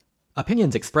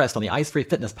Opinions expressed on the Eyes Free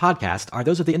Fitness podcast are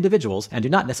those of the individuals and do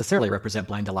not necessarily represent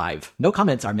Blind Alive. No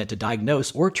comments are meant to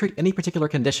diagnose or treat any particular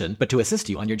condition, but to assist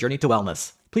you on your journey to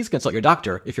wellness. Please consult your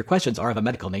doctor if your questions are of a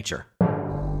medical nature.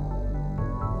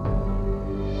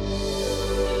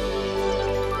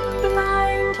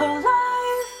 Blind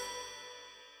Alive.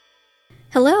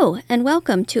 Hello, and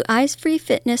welcome to Eyes Free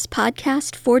Fitness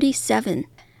Podcast 47.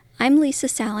 I'm Lisa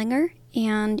Salinger,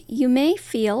 and you may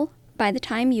feel, by the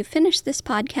time you finish this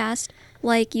podcast,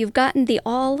 like you've gotten the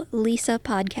all Lisa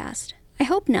podcast. I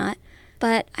hope not,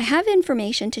 but I have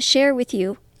information to share with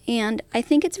you, and I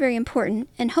think it's very important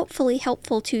and hopefully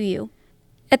helpful to you.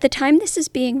 At the time this is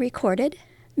being recorded,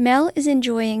 Mel is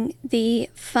enjoying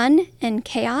the fun and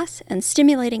chaos and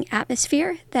stimulating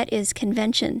atmosphere that is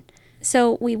convention.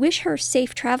 So we wish her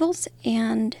safe travels,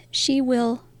 and she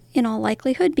will, in all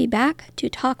likelihood, be back to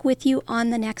talk with you on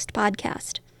the next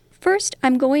podcast. First,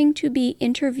 I'm going to be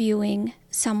interviewing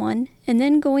someone and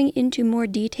then going into more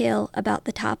detail about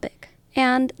the topic.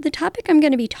 And the topic I'm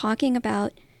going to be talking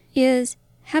about is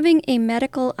having a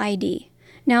medical ID.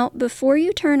 Now, before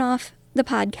you turn off the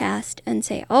podcast and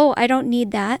say, oh, I don't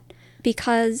need that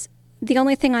because the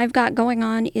only thing I've got going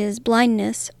on is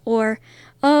blindness, or,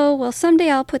 oh, well,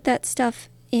 someday I'll put that stuff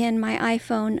in my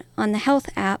iPhone on the health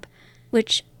app,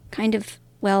 which kind of,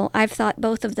 well, I've thought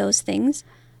both of those things.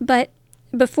 But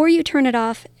before you turn it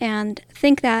off and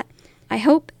think that, I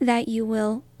hope that you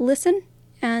will listen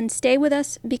and stay with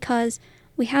us because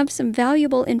we have some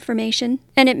valuable information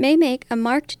and it may make a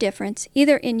marked difference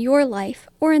either in your life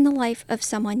or in the life of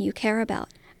someone you care about,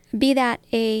 be that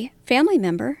a family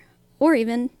member or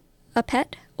even a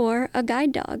pet or a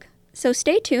guide dog. So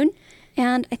stay tuned,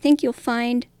 and I think you'll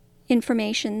find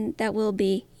information that will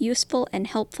be useful and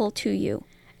helpful to you.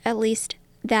 At least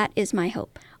that is my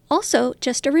hope. Also,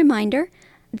 just a reminder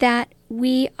that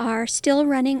we are still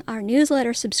running our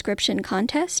newsletter subscription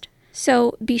contest.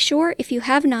 So be sure, if you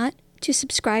have not, to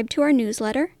subscribe to our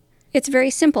newsletter. It's very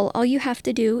simple. All you have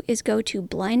to do is go to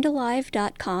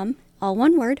blindalive.com, all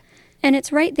one word, and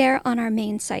it's right there on our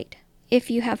main site. If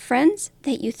you have friends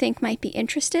that you think might be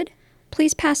interested,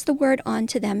 please pass the word on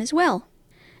to them as well.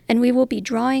 And we will be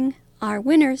drawing our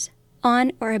winners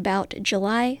on or about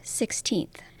July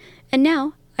 16th. And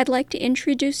now, I'd like to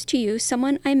introduce to you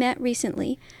someone I met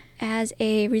recently as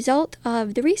a result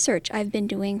of the research I've been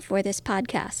doing for this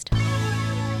podcast.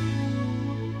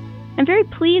 I'm very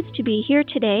pleased to be here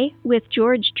today with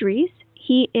George Dries.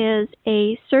 He is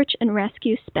a search and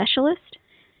rescue specialist.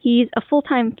 He's a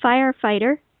full-time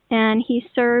firefighter, and he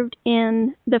served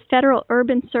in the Federal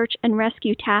Urban Search and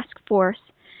Rescue Task Force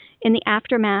in the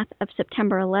aftermath of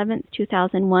September 11,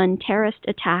 2001 terrorist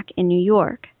attack in New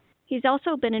York. He's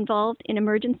also been involved in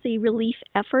emergency relief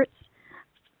efforts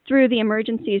through the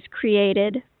emergencies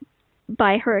created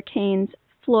by Hurricanes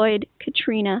Floyd,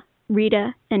 Katrina,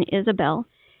 Rita, and Isabel.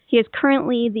 He is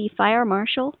currently the fire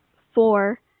marshal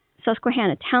for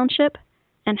Susquehanna Township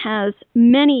and has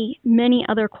many, many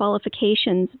other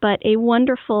qualifications, but a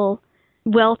wonderful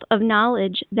wealth of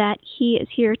knowledge that he is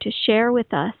here to share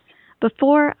with us.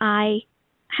 Before I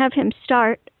have him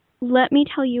start, let me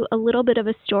tell you a little bit of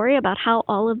a story about how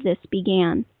all of this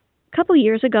began. A couple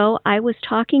years ago, I was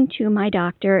talking to my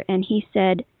doctor, and he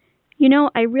said, you know,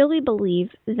 I really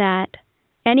believe that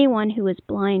anyone who is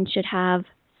blind should have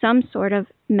some sort of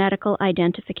medical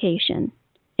identification.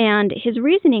 And his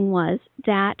reasoning was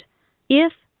that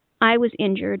if I was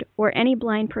injured or any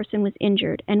blind person was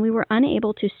injured and we were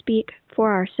unable to speak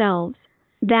for ourselves,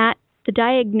 that the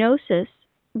diagnosis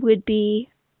would be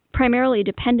primarily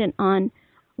dependent on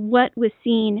what was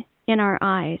seen in our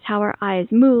eyes, how our eyes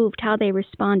moved, how they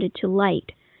responded to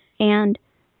light. And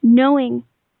knowing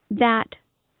that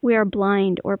we are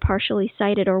blind or partially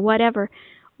sighted or whatever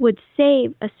would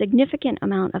save a significant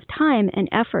amount of time and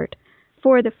effort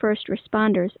for the first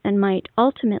responders and might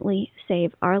ultimately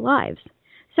save our lives.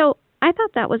 So I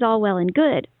thought that was all well and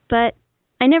good, but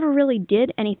I never really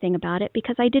did anything about it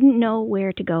because I didn't know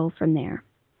where to go from there.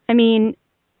 I mean,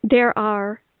 there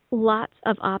are lots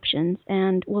of options,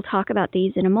 and we'll talk about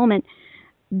these in a moment.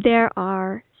 There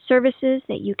are services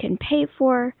that you can pay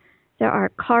for. There are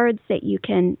cards that you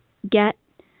can get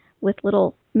with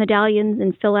little medallions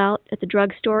and fill out at the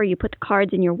drugstore. You put the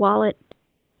cards in your wallet.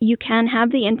 You can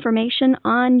have the information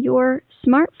on your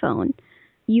smartphone.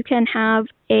 You can have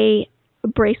a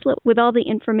bracelet with all the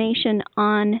information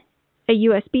on a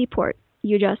USB port.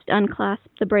 You just unclasp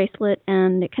the bracelet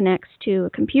and it connects to a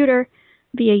computer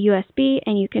via USB,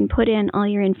 and you can put in all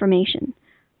your information.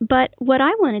 But what I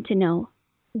wanted to know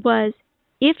was,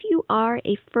 if you are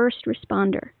a first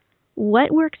responder,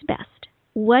 what works best?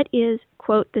 What is,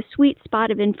 quote, the sweet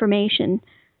spot of information?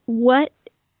 What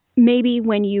maybe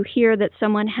when you hear that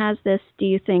someone has this, do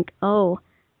you think, oh,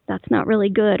 that's not really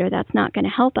good or that's not going to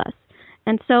help us?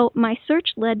 And so my search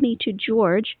led me to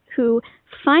George, who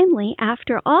finally,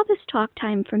 after all this talk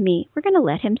time from me, we're going to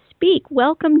let him speak.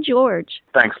 Welcome, George.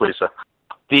 Thanks, Lisa.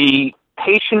 The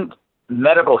patient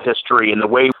medical history and the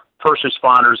way first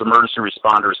responders, emergency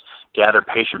responders gather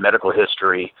patient medical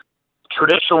history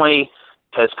traditionally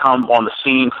has come on the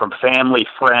scene from family,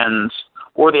 friends,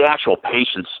 or the actual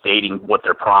patient stating what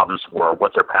their problems were,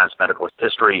 what their past medical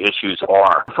history issues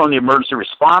are. From the emergency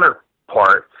responder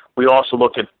part, we also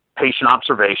look at patient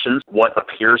observations, what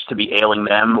appears to be ailing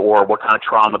them or what kind of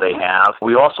trauma they have.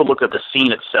 We also look at the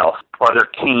scene itself. Are there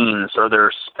canes? Are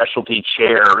there specialty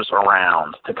chairs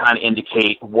around to kind of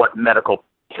indicate what medical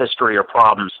history or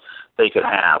problems they could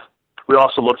have? We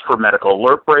also looked for medical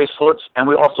alert bracelets, and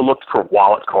we also looked for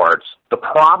wallet cards. The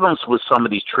problems with some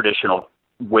of these traditional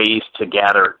ways to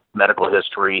gather medical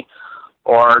history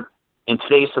are, in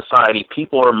today's society,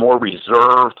 people are more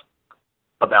reserved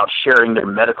about sharing their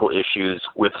medical issues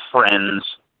with friends,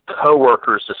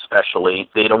 coworkers especially.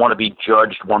 They don't want to be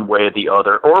judged one way or the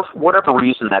other, or for whatever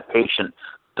reason that patient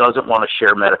doesn't want to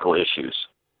share medical issues.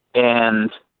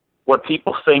 And what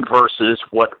people think versus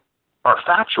what are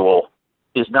factual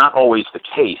is not always the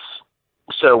case.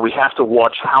 So we have to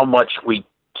watch how much we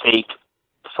take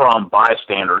from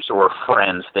bystanders or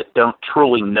friends that don't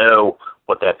truly know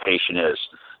what that patient is.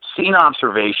 Scene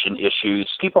observation issues,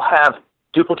 people have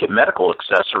duplicate medical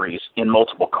accessories in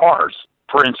multiple cars.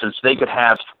 For instance, they could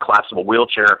have a collapsible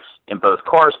wheelchair in both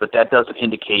cars, but that doesn't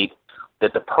indicate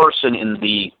that the person in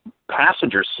the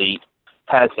passenger seat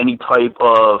has any type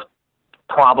of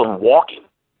problem walking.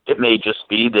 It may just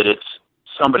be that it's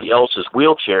somebody else's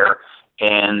wheelchair,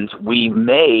 and we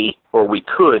may or we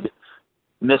could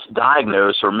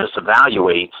misdiagnose or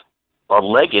misevaluate a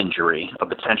leg injury, a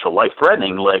potential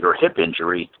life-threatening leg or hip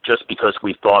injury, just because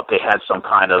we thought they had some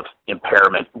kind of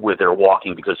impairment with their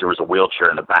walking because there was a wheelchair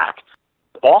in the back.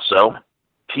 Also,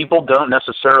 people don't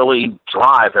necessarily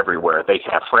drive everywhere. They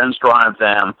have friends drive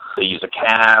them. They use a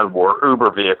cab or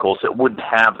Uber vehicles that wouldn't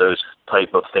have those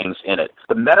type of things in it.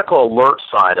 The medical alert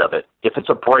side of it, if it's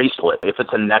a bracelet, if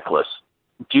it's a necklace,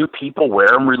 do people wear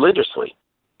them religiously?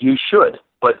 You should,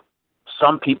 but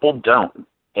some people don't.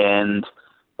 And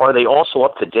are they also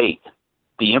up to date?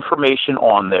 The information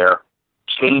on there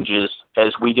changes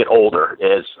as we get older.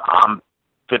 As I'm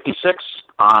 56,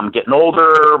 I'm getting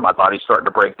older, my body's starting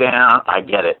to break down, I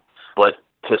get it. But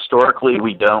historically,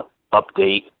 we don't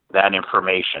update that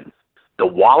information. The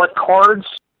wallet cards,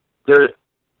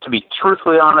 to be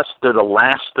truthfully honest, they're the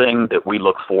last thing that we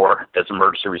look for as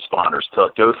emergency responders, to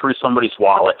go through somebody's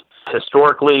wallet.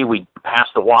 Historically, we pass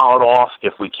the wallet off,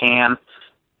 if we can,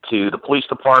 to the police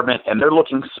department, and they're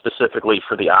looking specifically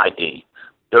for the ID.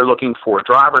 They're looking for a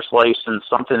driver's license,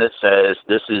 something that says,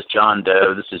 this is John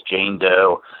Doe, this is Jane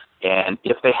Doe, and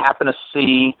if they happen to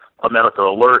see a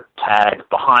medical alert tag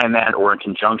behind that or in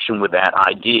conjunction with that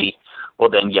ID, well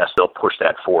then, yes, they'll push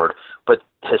that forward. But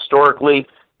historically,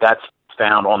 that's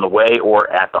found on the way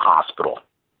or at the hospital.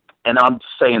 And I'm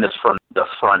saying this from the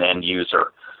front-end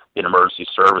user in emergency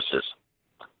services.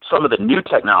 Some of the new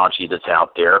technology that's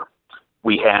out there,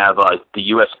 we have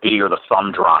the USB or the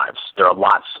thumb drives. They're a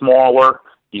lot smaller.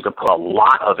 You can put a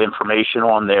lot of information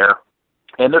on there,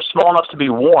 and they're small enough to be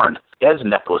worn as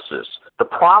necklaces. The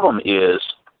problem is,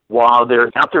 while they're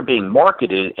out there being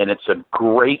marketed, and it's a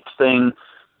great thing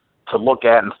to look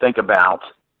at and think about,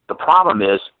 the problem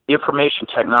is information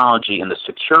technology and the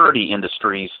security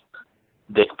industries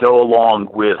that go along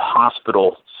with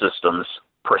hospital systems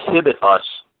prohibit us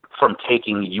from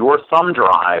taking your thumb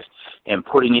drive and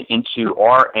putting it into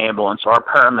our ambulance, our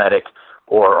paramedic,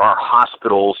 or our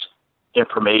hospital's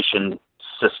information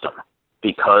system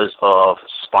because of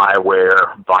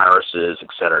spyware, viruses, et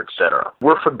cetera, et cetera.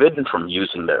 We're forbidden from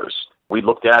using those. We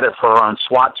looked at it for our own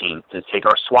SWAT team, to take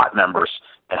our SWAT members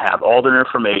and have all their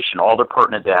information, all their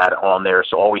pertinent data on there,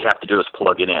 so all we have to do is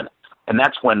plug it in. And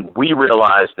that's when we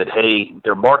realized that, hey,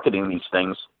 they're marketing these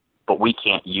things, but we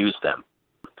can't use them.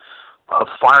 A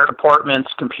fire department's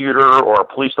computer or a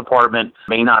police department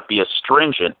may not be as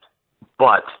stringent,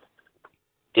 but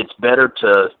it's better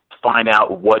to find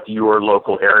out what your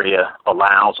local area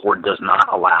allows or does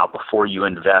not allow before you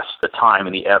invest the time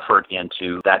and the effort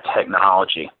into that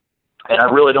technology. And I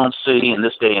really don't see in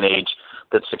this day and age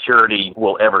that security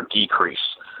will ever decrease.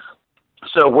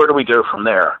 So where do we go from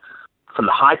there? From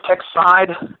the high-tech side,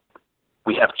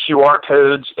 we have QR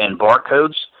codes and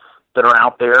barcodes that are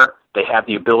out there. They have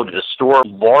the ability to store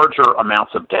larger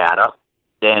amounts of data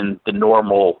than the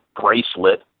normal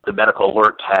bracelet, the medical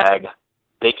alert tag.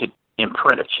 They could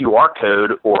imprint a QR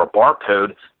code or a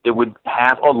barcode that would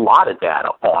have a lot of data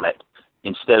on it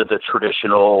instead of the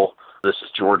traditional, this is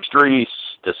George Dries,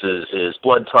 this is his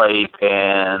blood type,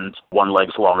 and one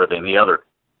leg's longer than the other.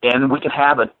 And we can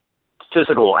have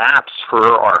physical apps for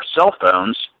our cell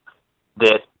phones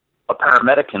that a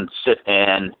paramedic can sit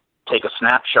and take a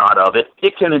snapshot of it.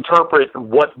 It can interpret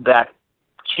what that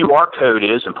QR code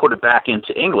is and put it back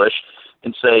into English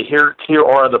and say, here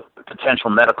are the potential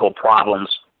medical problems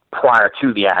prior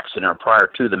to the accident or prior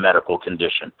to the medical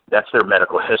condition. That's their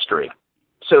medical history.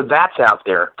 So that's out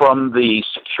there. From the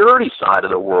security side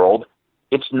of the world,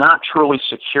 it's not truly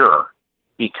secure,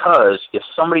 because if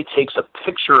somebody takes a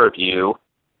picture of you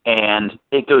and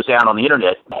it goes out on the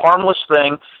internet, harmless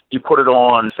thing, you put it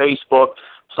on Facebook,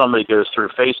 somebody goes through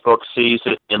Facebook, sees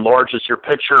it, enlarges your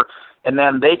picture, and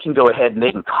then they can go ahead and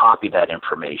they can copy that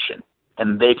information,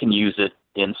 and they can use it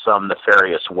in some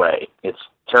nefarious way. It's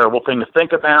a terrible thing to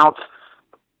think about.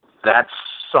 That's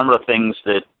some of the things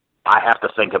that I have to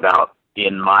think about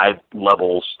in my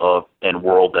levels of and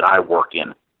world that I work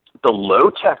in. The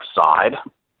low-tech side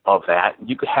of that,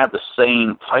 you could have the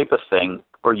same type of thing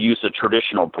or use a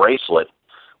traditional bracelet,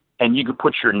 and you could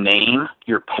put your name,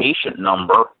 your patient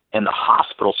number, and the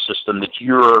hospital system that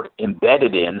you're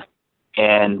embedded in,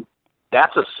 and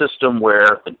that's a system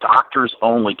where the doctors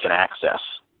only can access.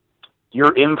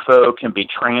 Your info can be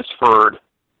transferred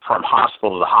from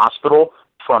hospital to hospital,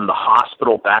 from the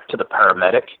hospital back to the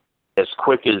paramedic, as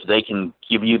quick as they can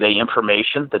give you the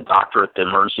information, the doctor at the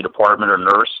emergency department or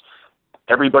nurse.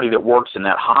 Everybody that works in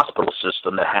that hospital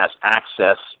system that has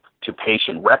access to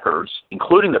patient records,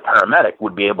 including the paramedic,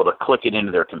 would be able to click it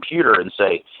into their computer and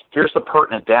say, here's the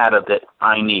pertinent data that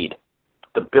I need.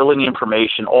 The billing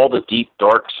information, all the deep,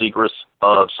 dark secrets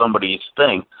of somebody's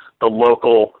thing, the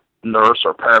local nurse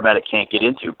or paramedic can't get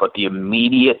into, but the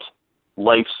immediate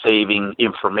life-saving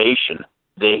information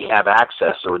they have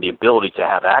access or the ability to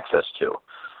have access to.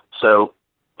 So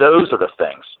those are the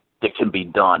things that can be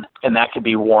done, and that can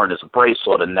be worn as a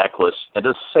bracelet, a necklace, and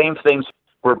the same things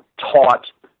we're taught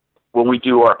when we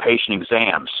do our patient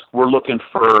exams. We're looking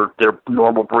for their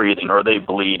normal breathing. Are they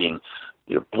bleeding?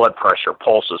 Blood pressure,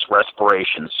 pulses,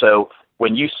 respiration. So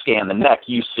when you scan the neck,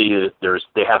 you see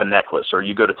they have a necklace, or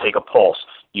you go to take a pulse,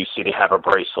 you see they have a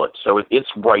bracelet. So it's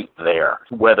right there,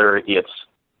 whether it's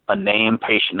a name,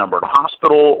 patient number at the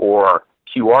hospital, or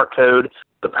QR code,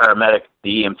 the paramedic,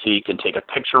 the EMT can take a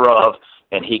picture of,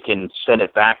 and he can send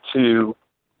it back to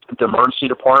the emergency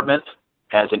department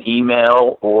as an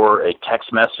email or a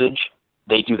text message.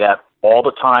 They do that all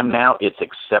the time now. It's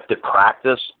accepted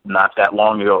practice. Not that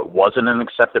long ago, it wasn't an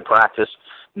accepted practice.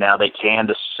 Now they can,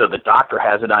 so the doctor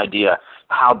has an idea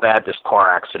how bad this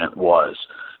car accident was,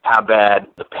 how bad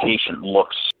the patient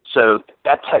looks. So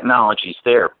that technology's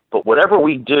there. But whatever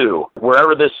we do,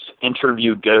 wherever this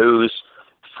interview goes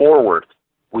forward,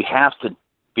 we have to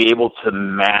be able to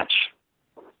match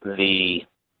the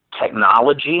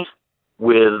technology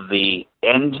with the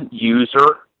end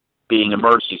user, being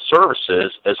emergency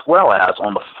services, as well as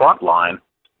on the front line,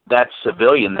 that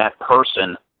civilian, that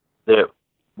person that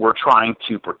we're trying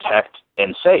to protect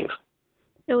and save.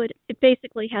 So it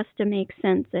basically has to make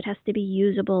sense. It has to be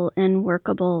usable and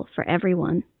workable for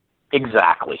everyone.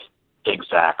 Exactly.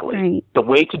 Right. The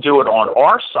way to do it on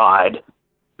our side,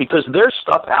 because there's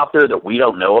stuff out there that we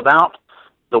don't know about,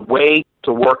 the way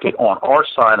to work it on our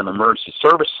side, on the emergency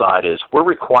service side, is we're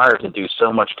required to do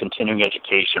so much continuing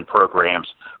education programs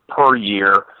per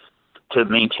year to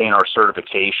maintain our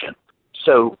certification.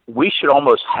 So we should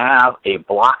almost have a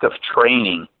block of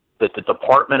training that the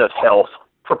Department of Health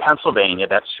for Pennsylvania,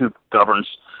 that's who governs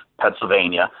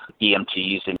Pennsylvania,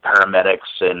 EMTs and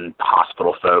paramedics and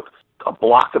hospital folk, a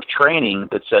block of training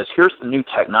that says, here's the new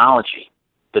technology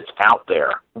that's out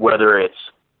there, whether it's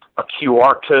a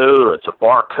QR code, or it's a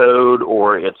barcode,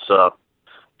 or it's a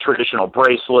traditional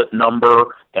bracelet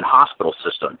number and hospital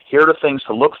system. Here are the things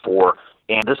to look for,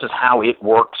 and this is how it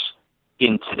works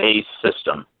in today's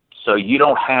system. So you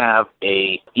don't have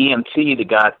a EMT that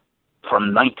got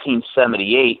from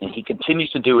 1978, and he continues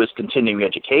to do his continuing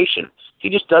education. He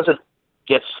just doesn't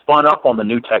get spun up on the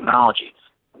new technology.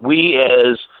 We,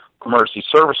 as Emergency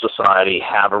Service Society,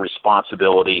 have a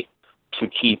responsibility to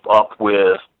keep up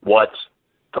with what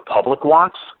the public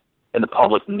wants and the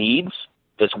public needs,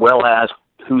 as well as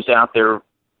who's out there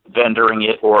vendoring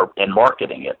it and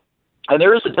marketing it. And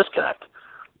there is a disconnect.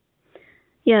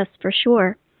 Yes, for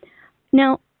sure.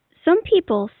 Now, some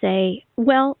people say,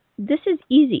 well, this is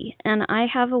easy, and I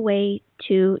have a way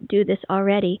to do this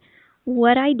already.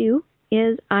 What I do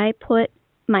is I put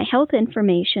my health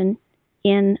information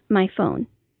in my phone.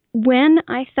 When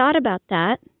I thought about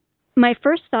that, my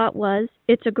first thought was,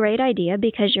 it's a great idea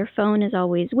because your phone is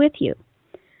always with you.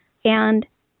 And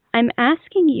I'm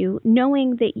asking you,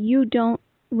 knowing that you don't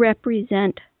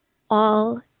represent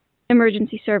all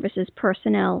emergency services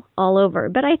personnel all over,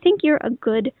 but I think you're a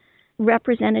good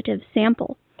representative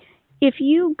sample. If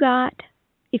you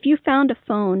found a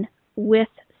phone with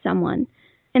someone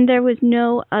and there was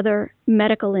no other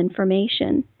medical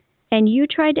information, and you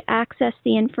tried to access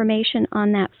the information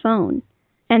on that phone,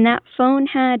 and that phone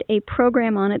had a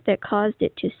program on it that caused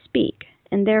it to speak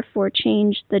and therefore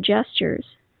changed the gestures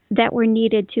that were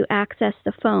needed to access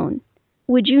the phone,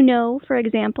 would you know, for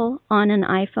example, on an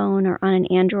iPhone or on an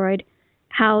Android,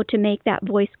 how to make that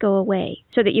voice go away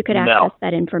so that you could access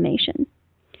that information?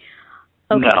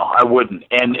 Okay. No, I wouldn't.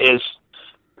 And is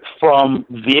from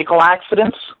vehicle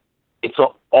accidents, it's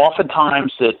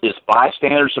oftentimes that it's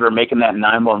bystanders that are making that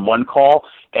 911 call.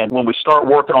 And when we start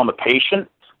working on the patient,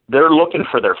 they're looking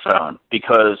for their phone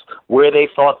because where they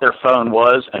thought their phone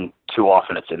was, and too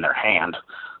often it's in their hand,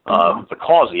 to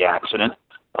cause the accident,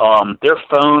 their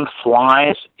phone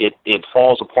flies, it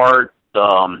falls apart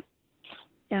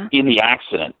in the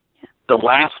accident. Yeah. The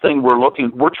last thing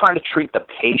we're trying to treat the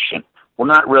patient. We're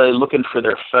not really looking for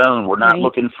their phone. We're not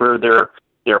looking for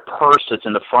their purse that's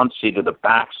in the front seat or the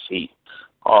back seat.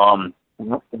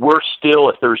 We're still,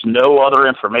 if there's no other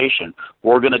information,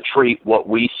 we're going to treat what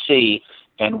we see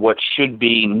and what should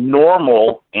be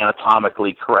normal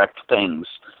anatomically correct things,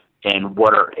 and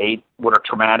what are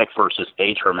traumatic versus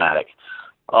atraumatic.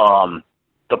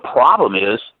 The problem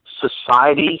is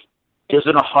society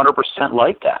isn't 100%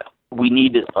 like that. We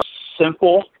need a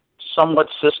simple, somewhat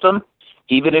system,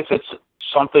 even if it's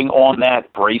something on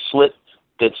that bracelet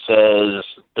that says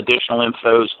additional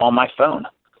info is on my phone.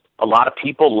 A lot of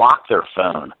people lock their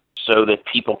phone so that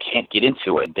people can't get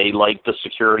into it. They like the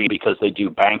security because they do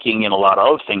banking and a lot of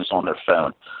other things on their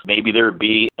phone. Maybe there'd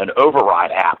be an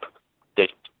override app that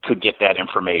could get that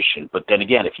information. But then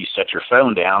again, if you set your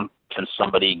phone down, can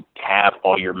somebody have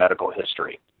all your medical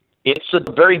history? It's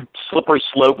a very slippery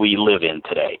slope we live in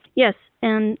today. Yes,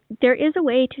 and there is a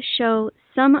way to show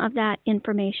some of that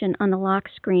information on the lock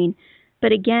screen.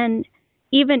 But again,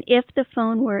 even if the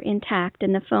phone were intact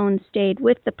and the phone stayed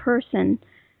with the person,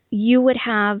 you would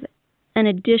have an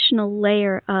additional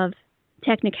layer of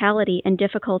technicality and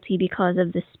difficulty because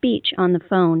of the speech on the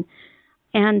phone.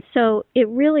 And so it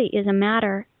really is a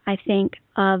matter, I think,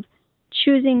 of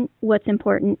choosing what's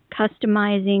important,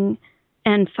 customizing,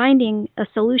 and finding a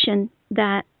solution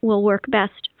that will work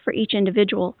best for each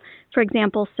individual. For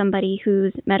example, somebody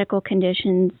whose medical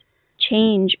conditions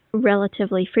change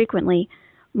relatively frequently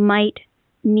might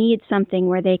need something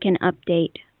where they can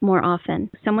update more often.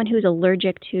 Someone who's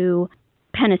allergic to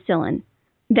penicillin,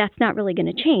 that's not really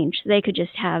going to change. They could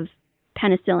just have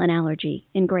penicillin allergy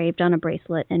engraved on a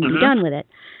bracelet and be done with it.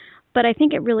 But I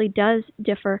think it really does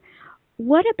differ.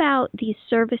 What about these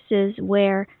services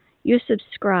where you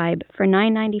subscribe for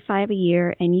 $9.95 a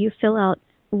year and you fill out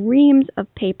reams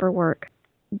of paperwork?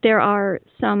 There are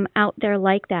some out there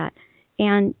like that.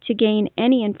 And to gain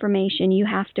any information, you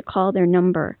have to call their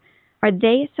number. Are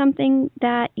they something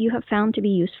that you have found to be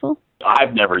useful?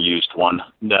 I've never used one,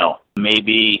 no.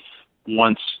 Maybe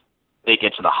once they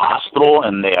get to the hospital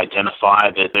and they identify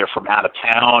that they're from out of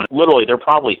town, literally they're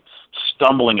probably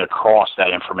stumbling across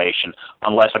that information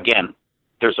unless, again,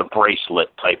 there's a bracelet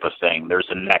type of thing, there's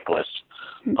a necklace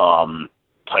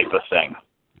type of thing.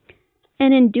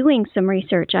 And in doing some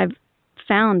research, I've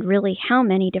found really how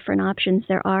many different options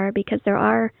there are, because there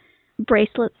are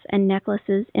bracelets and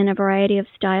necklaces in a variety of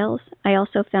styles. I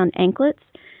also found anklets,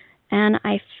 and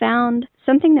I found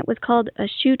something that was called a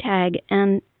shoe tag,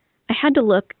 and I had to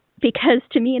look because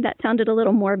to me that sounded a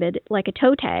little morbid, like a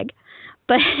toe tag.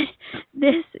 But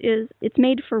it's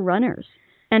made for runners,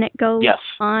 and it goes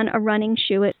on a running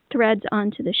shoe. It threads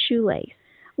onto the shoelace,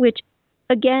 which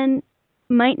again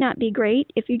might not be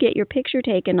great if you get your picture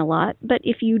taken a lot, but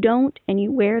if you don't and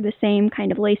you wear the same kind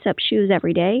of lace-up shoes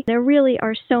every day, there really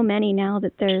are so many now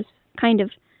that there's kind of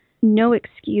no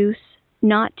excuse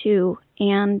not to,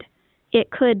 and it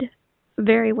could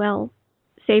very well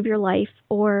save your life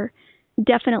or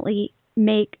definitely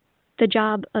make the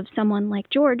job of someone like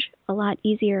George a lot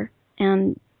easier,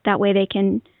 and that way they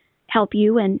can help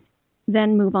you and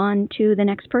then move on to the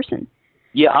next person.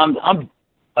 Yeah, I'm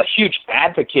a huge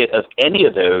advocate of any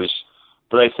of those,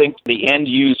 but I think the end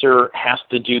user has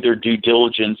to do their due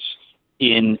diligence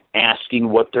in asking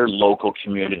what their local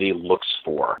community looks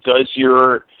for. Does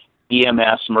your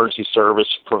EMS, emergency service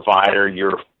provider,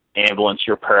 your ambulance,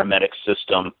 your paramedic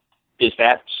system, is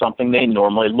that something they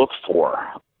normally look for?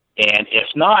 And if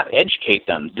not, educate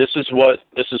them. This is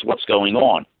what's going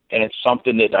on. And it's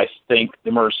something that I think the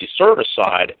emergency service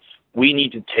side, we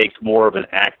need to take more of an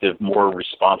active, more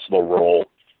responsible role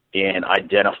in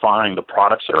identifying the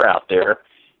products that are out there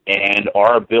and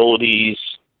our abilities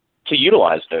to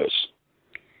utilize those.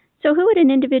 So who would an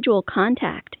individual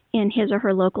contact in his or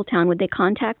her local town? Would they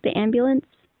contact the ambulance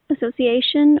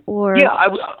association or? Yeah,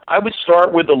 I would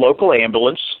start with the local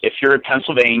ambulance. If you're in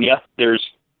Pennsylvania, there's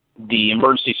the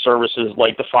emergency services,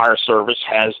 like the fire service,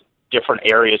 has different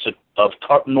areas of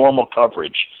normal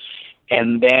coverage.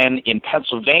 And then in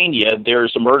Pennsylvania,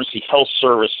 there's emergency health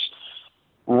service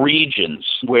regions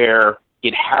where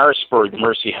in Harrisburg, the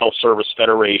Emergency Health Service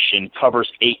Federation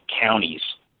covers 8 counties,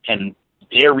 and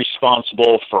they're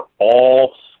responsible for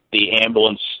all the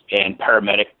ambulance and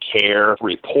paramedic care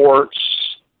reports,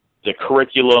 the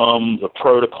curriculum, the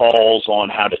protocols on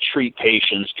how to treat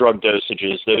patients, drug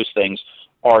dosages, those things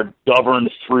are governed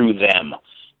through them.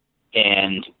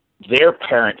 And their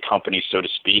parent company, so to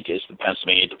speak, is the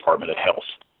Pennsylvania Department of Health.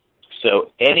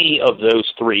 So any of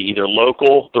those three, either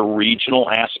local, the regional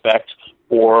aspect,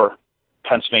 or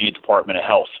Pennsylvania Department of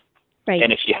Health. Right.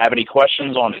 And if you have any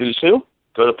questions on who's who,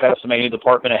 go to Pennsylvania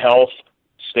Department of Health,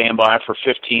 stand by for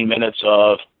 15 minutes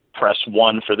of press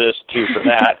 1 for this, 2 for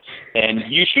that, and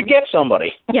you should get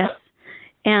somebody. Yes.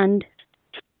 And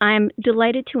I'm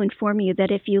delighted to inform you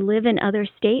that if you live in other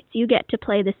states, you get to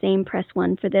play the same press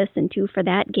 1 for this and 2 for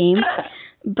that game.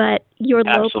 But your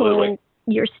local,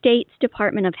 your state's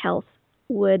Department of Health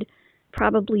would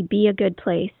probably be a good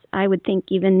place. I would think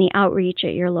even the outreach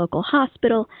at your local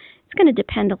hospital, it's going to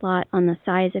depend a lot on the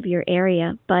size of your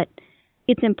area, but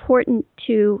it's important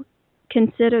to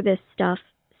consider this stuff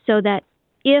so that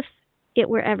if it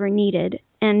were ever needed,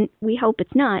 and we hope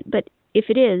it's not, but if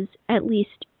it is, at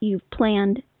least you've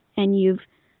planned and you've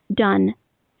done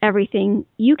everything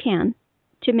you can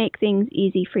to make things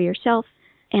easy for yourself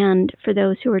and for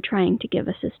those who are trying to give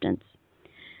assistance.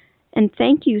 And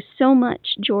thank you so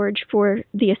much, George, for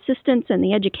the assistance and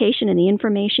the education and the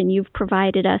information you've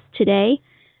provided us today.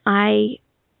 I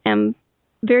am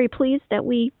very pleased that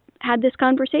we had this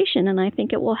conversation, and I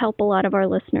think it will help a lot of our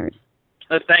listeners.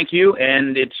 Thank you,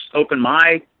 and it's opened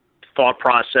my thought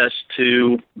process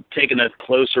to taking a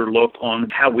closer look on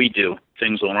how we do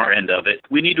things on our end of it.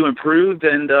 We need to improve,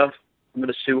 and I'm going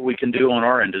to see what we can do on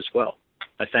our end as well.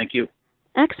 I thank you.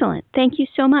 Excellent. Thank you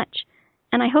so much.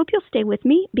 And I hope you'll stay with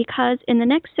me, because in the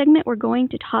next segment, we're going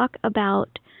to talk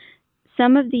about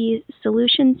some of these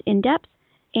solutions in depth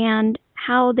and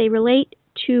how they relate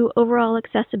to overall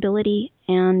accessibility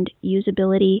and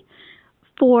usability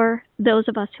for those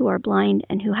of us who are blind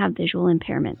and who have visual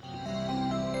impairments.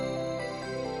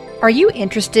 Are you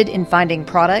interested in finding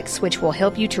products which will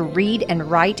help you to read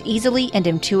and write easily and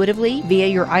intuitively via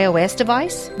your iOS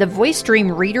device? The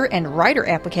VoiceStream Reader and Writer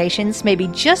applications may be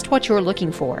just what you're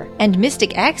looking for, and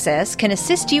Mystic Access can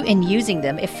assist you in using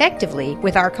them effectively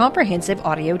with our comprehensive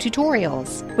audio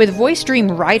tutorials. With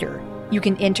VoiceStream Writer, you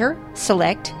can enter,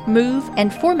 select, move,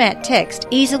 and format text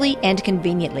easily and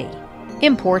conveniently.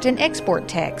 Import and export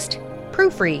text.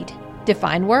 Proofread.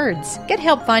 Define words. Get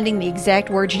help finding the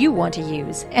exact words you want to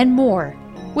use, and more.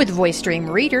 With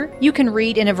VoiceStream Reader, you can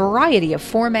read in a variety of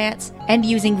formats and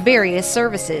using various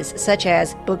services such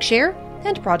as Bookshare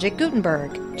and Project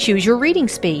Gutenberg. Choose your reading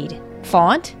speed,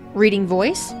 font, reading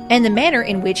voice, and the manner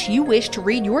in which you wish to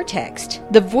read your text.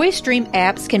 The VoiceStream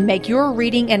apps can make your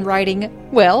reading and writing,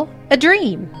 well, a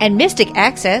dream. And Mystic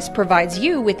Access provides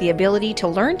you with the ability to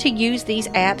learn to use these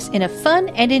apps in a fun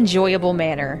and enjoyable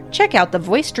manner. Check out the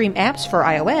VoiceStream apps for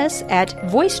iOS at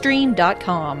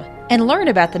voicestream.com and learn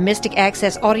about the Mystic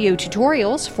Access audio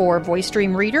tutorials for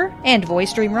VoiceStream Reader and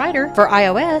VoiceStream Writer for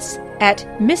iOS at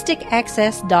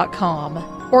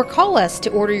mysticaccess.com. Or call us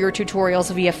to order your tutorials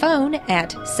via phone at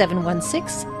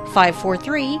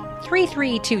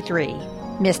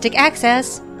 716-543-3323. Mystic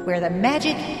Access, where the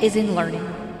magic is in learning.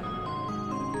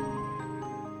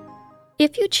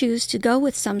 If you choose to go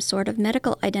with some sort of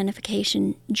medical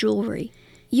identification jewelry,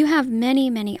 you have many,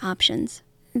 many options.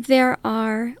 There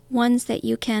are ones that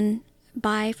you can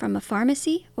buy from a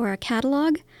pharmacy or a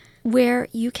catalog where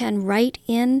you can write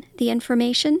in the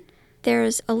information.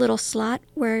 There's a little slot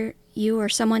where you or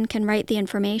someone can write the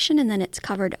information and then it's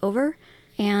covered over,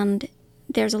 and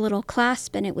there's a little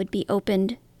clasp and it would be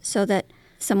opened so that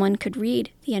someone could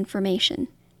read the information.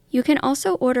 You can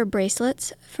also order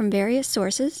bracelets from various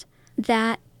sources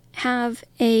that have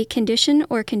a condition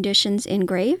or conditions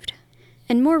engraved.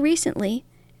 And more recently,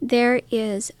 there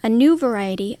is a new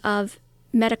variety of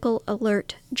medical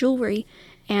alert jewelry,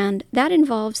 and that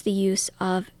involves the use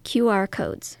of QR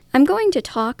codes. I'm going to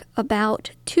talk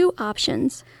about 2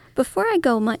 options. Before I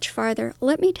go much farther,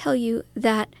 let me tell you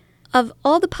that Of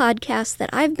all the podcasts that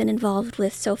I've been involved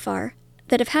with so far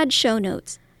that have had show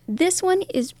notes, this one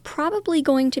is probably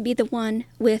going to be the one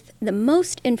with the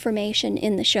most information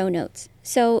in the show notes.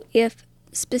 So if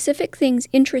specific things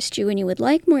interest you and you would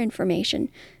like more information,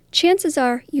 chances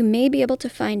are you may be able to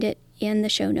find it in the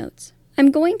show notes.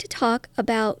 I'm going to talk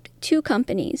about two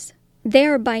companies. They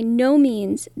are by no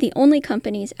means the only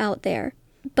companies out there,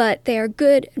 but they are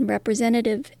good and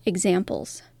representative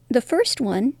examples. The first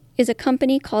one is a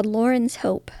company called Lauren's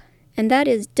Hope, and that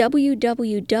is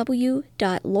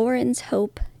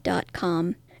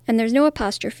www.laurenshope.com. And there's no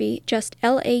apostrophe, just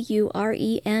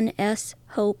LAURENS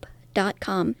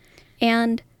hope.com.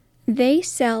 And they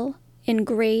sell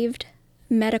engraved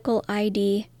medical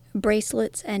ID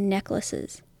bracelets and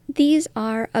necklaces. These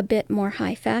are a bit more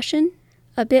high fashion,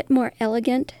 a bit more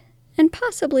elegant, and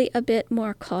possibly a bit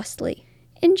more costly.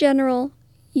 In general,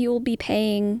 you'll be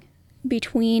paying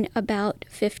between about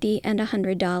 $50 and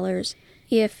 $100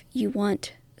 if you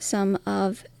want some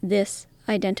of this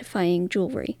identifying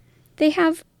jewelry. They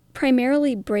have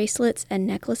primarily bracelets and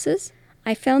necklaces.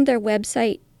 I found their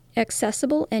website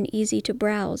accessible and easy to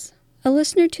browse. A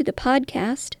listener to the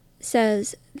podcast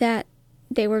says that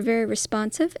they were very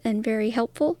responsive and very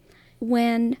helpful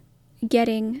when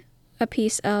getting a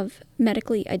piece of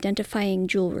medically identifying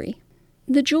jewelry.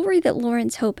 The jewelry that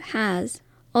Lauren's Hope has,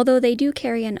 although they do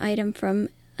carry an item from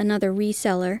another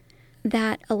reseller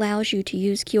that allows you to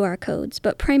use QR codes,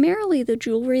 but primarily the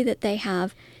jewelry that they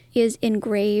have is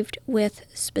engraved with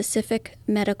specific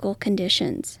medical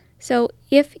conditions. So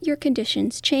if your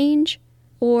conditions change,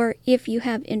 or if you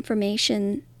have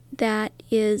information that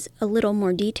is a little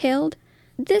more detailed,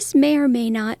 this may or may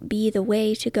not be the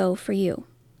way to go for you.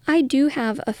 I do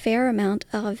have a fair amount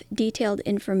of detailed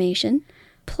information,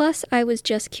 plus I was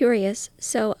just curious,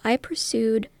 so I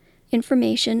pursued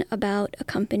information about a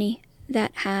company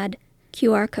that had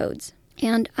QR codes.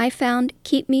 And I found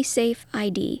Keep Me Safe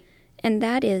ID, and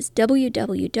that is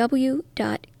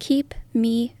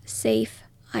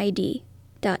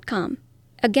www.keepmesafeid.com.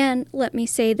 Again, let me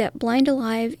say that Blind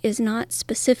Alive is not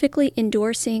specifically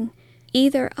endorsing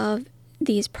either of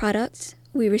these products.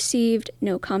 We received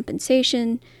no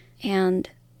compensation, and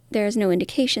there's no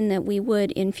indication that we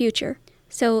would in future.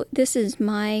 So this is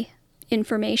my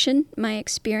information, my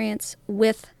experience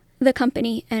with the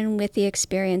company and with the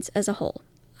experience as a whole.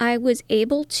 I was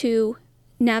able to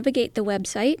navigate the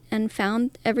website and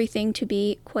found everything to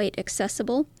be quite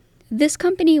accessible. This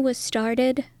company was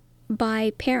started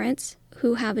by parents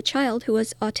who have a child who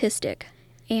was autistic,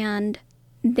 and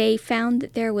they found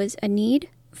that there was a need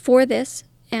for this,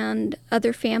 and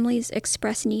other families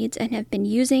express needs and have been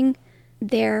using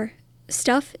their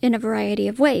stuff in a variety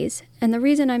of ways. And the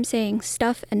reason I'm saying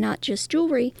stuff and not just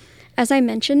jewelry, as I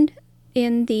mentioned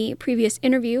in the previous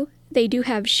interview, they do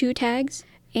have shoe tags,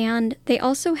 and they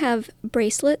also have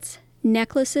bracelets,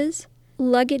 necklaces,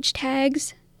 luggage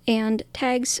tags, and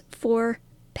tags for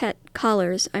pet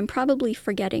collars. I'm probably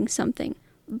forgetting something.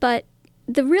 But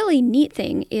the really neat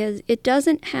thing is it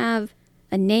doesn't have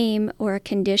a name or a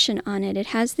condition on it. It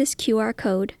has this QR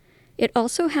code. It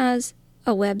also has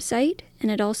a website,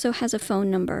 and it also has a phone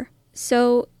number.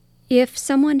 So if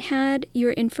someone had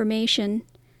your information,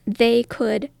 they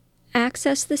could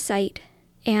access the site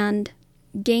and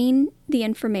gain the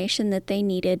information that they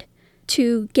needed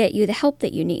to get you the help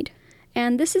that you need.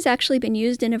 And this has actually been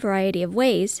used in a variety of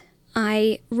ways.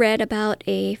 I read about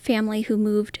a family who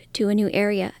moved to a new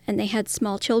area, and they had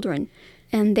small children,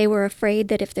 and they were afraid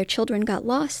that if their children got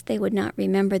lost, they would not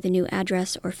remember the new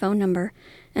address or phone number.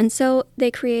 And so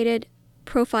they created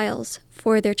profiles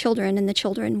for their children, and the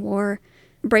children wore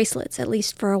bracelets, at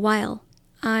least for a while.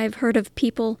 I've heard of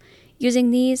people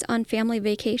using these on family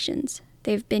vacations.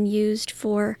 They've been used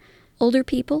for older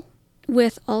people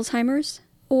with Alzheimer's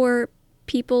or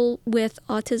people with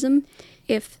autism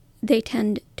if they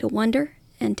tend to wander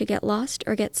and to get lost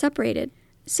or get separated.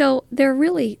 So there are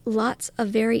really lots of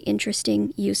very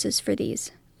interesting uses for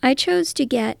these. I chose to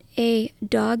get a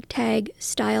dog tag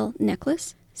style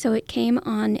necklace. So it came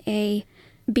on a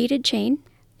beaded chain,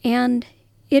 and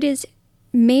it is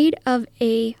made of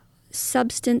a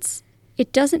substance.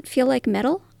 It doesn't feel like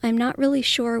metal. I'm not really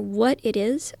sure what it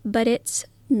is, but it's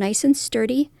nice and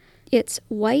sturdy. It's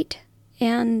white,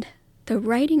 and the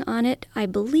writing on it, I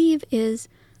believe, is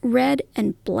red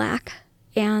and black,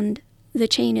 and the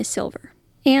chain is silver.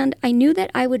 And I knew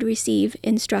that I would receive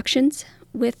instructions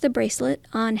with the bracelet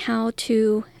on how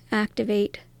to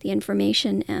activate the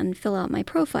information and fill out my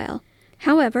profile.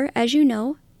 However, as you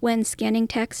know, when scanning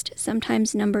text,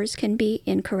 sometimes numbers can be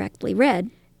incorrectly read,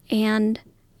 and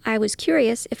I was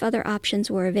curious if other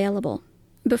options were available.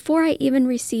 Before I even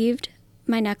received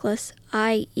my necklace,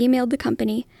 I emailed the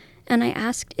company and I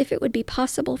asked if it would be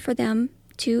possible for them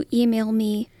to email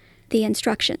me the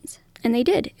instructions. And they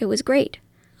did. It was great.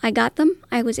 I got them.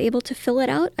 I was able to fill it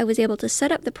out. I was able to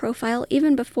set up the profile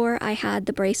even before I had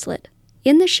the bracelet.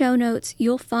 In the show notes,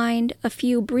 you'll find a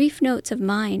few brief notes of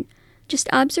mine, just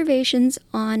observations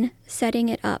on setting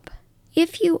it up.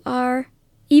 If you are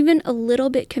even a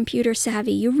little bit computer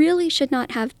savvy, you really should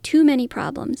not have too many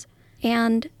problems.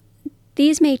 And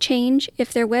these may change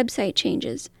if their website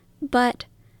changes, but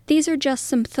these are just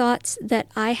some thoughts that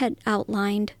I had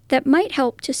outlined that might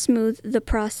help to smooth the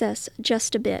process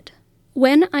just a bit.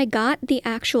 When I got the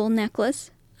actual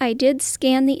necklace, I did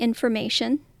scan the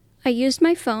information. I used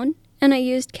my phone and I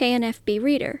used KNFB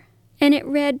Reader. And it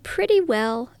read pretty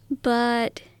well,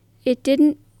 but it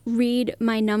didn't read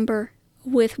my number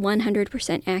with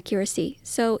 100% accuracy.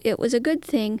 So it was a good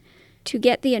thing to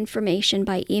get the information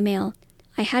by email.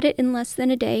 I had it in less than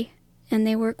a day, and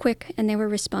they were quick and they were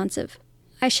responsive.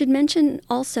 I should mention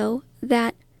also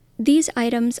that these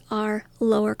items are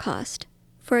lower cost.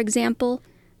 For example,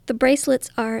 the bracelets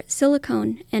are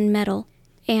silicone and metal,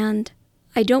 and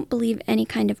I don't believe any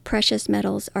kind of precious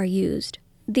metals are used.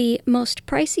 The most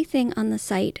pricey thing on the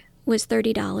site was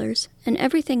 $30, and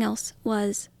everything else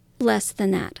was less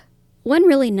than that. One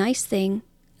really nice thing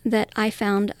that I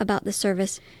found about the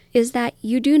service is that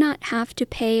you do not have to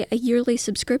pay a yearly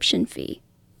subscription fee.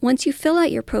 Once you fill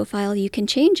out your profile, you can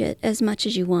change it as much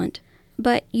as you want,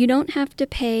 but you don't have to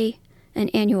pay an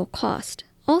annual cost.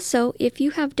 Also, if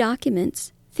you have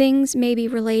documents, things maybe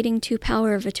relating to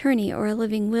power of attorney or a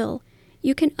living will,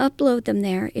 you can upload them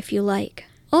there if you like.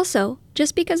 Also,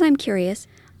 just because I'm curious,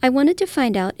 I wanted to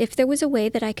find out if there was a way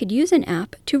that I could use an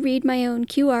app to read my own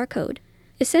QR code.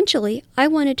 Essentially, I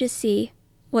wanted to see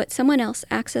what someone else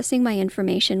accessing my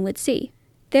information would see.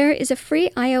 There is a free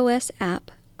iOS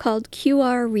app called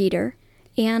QR Reader,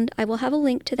 and I will have a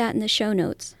link to that in the show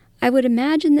notes. I would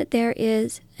imagine that there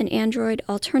is an Android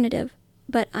alternative,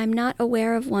 but I'm not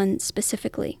aware of one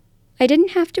specifically. I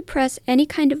didn't have to press any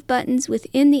kind of buttons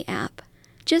within the app,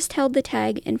 just held the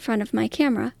tag in front of my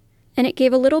camera, and it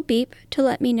gave a little beep to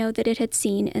let me know that it had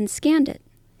seen and scanned it.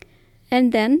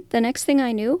 And then, the next thing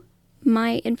I knew,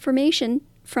 my information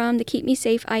from the Keep Me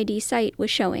Safe ID site was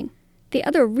showing. The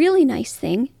other really nice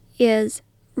thing is,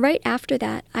 right after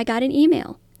that, I got an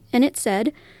email, and it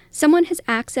said, "Someone has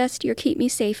accessed your Keep Me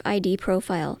Safe ID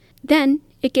profile." Then,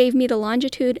 it gave me the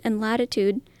longitude and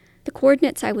latitude, the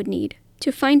coordinates I would need,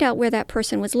 to find out where that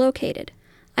person was located.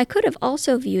 I could have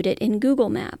also viewed it in Google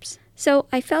Maps, so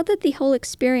I felt that the whole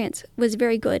experience was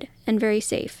very good and very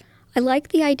safe. I like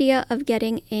the idea of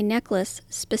getting a necklace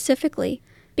specifically,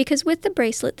 because with the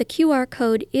bracelet, the QR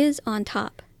code is on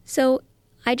top. So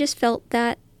I just felt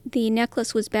that the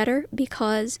necklace was better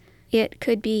because it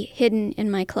could be hidden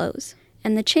in my clothes.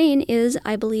 And the chain is,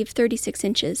 I believe, 36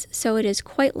 inches, so it is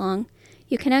quite long.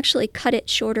 You can actually cut it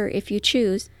shorter if you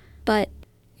choose, but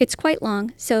it's quite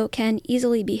long, so can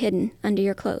easily be hidden under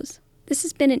your clothes. This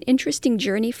has been an interesting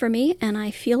journey for me, and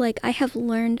I feel like I have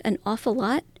learned an awful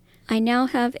lot. I now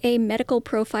have a medical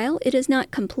profile. It is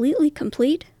not completely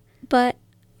complete, but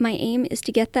my aim is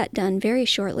to get that done very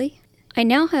shortly. I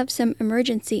now have some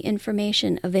emergency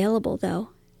information available, though,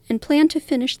 and plan to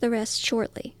finish the rest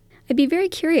shortly. I'd be very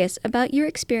curious about your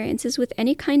experiences with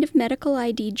any kind of medical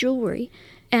ID jewelry,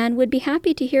 and would be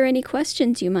happy to hear any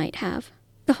questions you might have.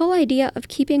 The whole idea of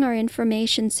keeping our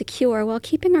information secure while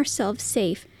keeping ourselves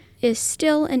safe is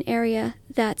still an area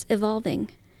that's evolving,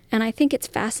 and I think it's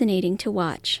fascinating to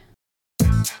watch.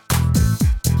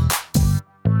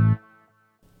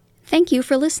 Thank you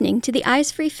for listening to the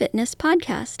Eyes Free Fitness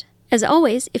podcast. As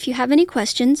always, if you have any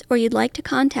questions or you'd like to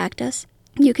contact us,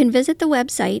 you can visit the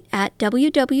website at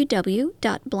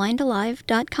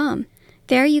www.blindalive.com.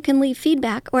 There you can leave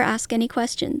feedback or ask any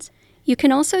questions. You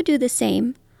can also do the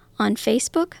same on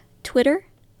Facebook, Twitter,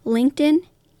 LinkedIn,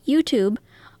 YouTube,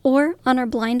 or on our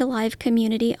Blind Alive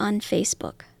community on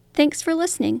Facebook. Thanks for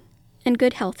listening, and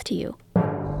good health to you.